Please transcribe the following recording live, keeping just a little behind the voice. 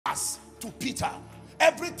pass to Peter.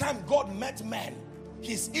 Every time God met men,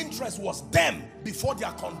 his interest was them before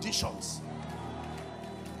their conditions.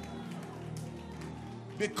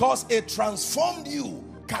 Because a transformed you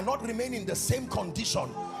cannot remain in the same condition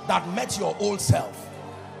that met your old self.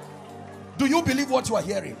 Do you believe what you are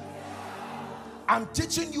hearing? I'm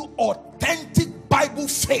teaching you authentic Bible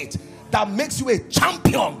faith that makes you a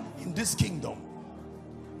champion in this kingdom.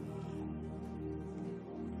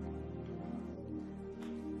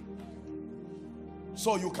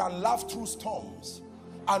 So you can laugh through storms.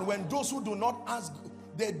 And when those who do not ask,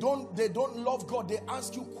 they don't love God, they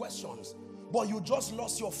ask you questions. But you just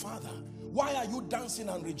lost your father. Why are you dancing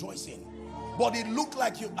and rejoicing? But it looked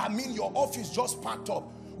like your office just packed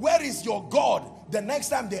up. Where is your God? The next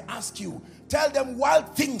time they ask you, tell them while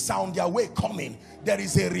things are on their way coming, there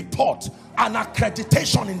is a report, an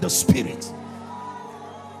accreditation in the spirit.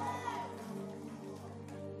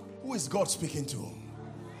 Who is God speaking to?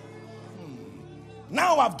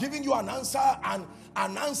 Now I've given you an answer, and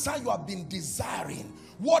an answer you have been desiring.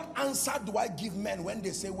 What answer do I give men when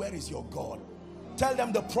they say, where is your God? Tell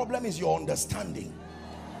them the problem is your understanding.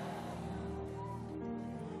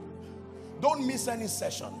 Don't miss any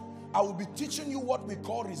session. I will be teaching you what we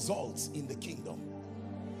call results in the kingdom.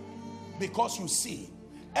 Because you see,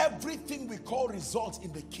 everything we call results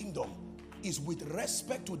in the kingdom is with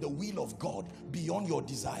respect to the will of God beyond your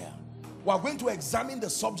desire. We are going to examine the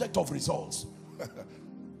subject of results.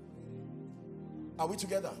 Are we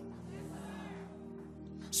together?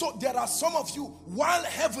 So there are some of you, while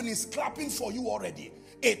heaven is clapping for you already,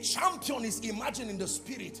 a champion is imagined in the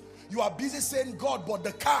spirit. You are busy saying, God, but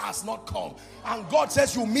the car has not come. And God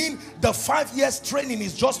says, you mean the 5 years training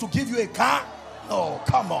is just to give you a car? No,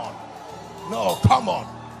 come on. No, come on.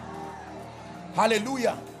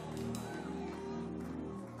 Hallelujah.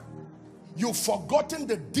 You've forgotten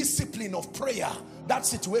the discipline of prayer that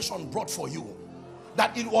situation brought for you.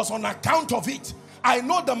 That it was on account of it. I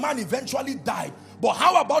know the man eventually died, but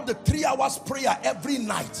how about the 3 hours prayer every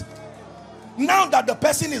night? Now that the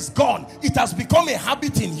person is gone, it has become a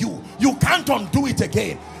habit in you. You can't undo it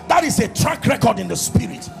again. That is a track record in the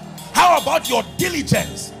spirit. How about your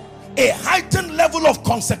diligence? A heightened level of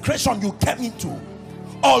consecration you came into.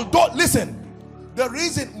 Although, listen, the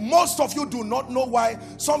reason most of you do not know why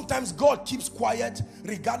sometimes God keeps quiet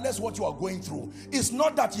regardless what you are going through, it's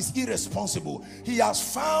not that he's irresponsible. He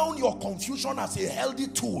has found your confusion as a healthy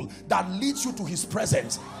tool that leads you to his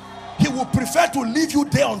presence. He will prefer to leave you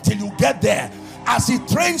there until you get there. As he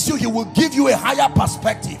trains you, he will give you a higher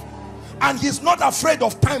perspective. And he's not afraid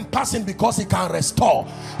of time passing because he can restore.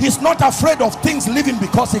 He's not afraid of things living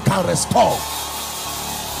because he can restore.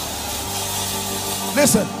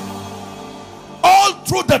 Listen, all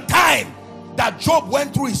through the time that Job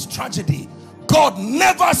went through his tragedy, God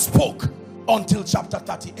never spoke until chapter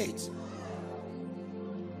 38.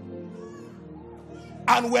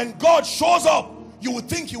 And when God shows up, you would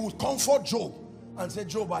think he would comfort Job and say,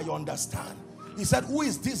 Job, I understand. He said, who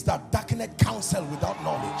is this that darkeneth counsel without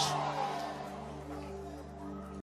knowledge?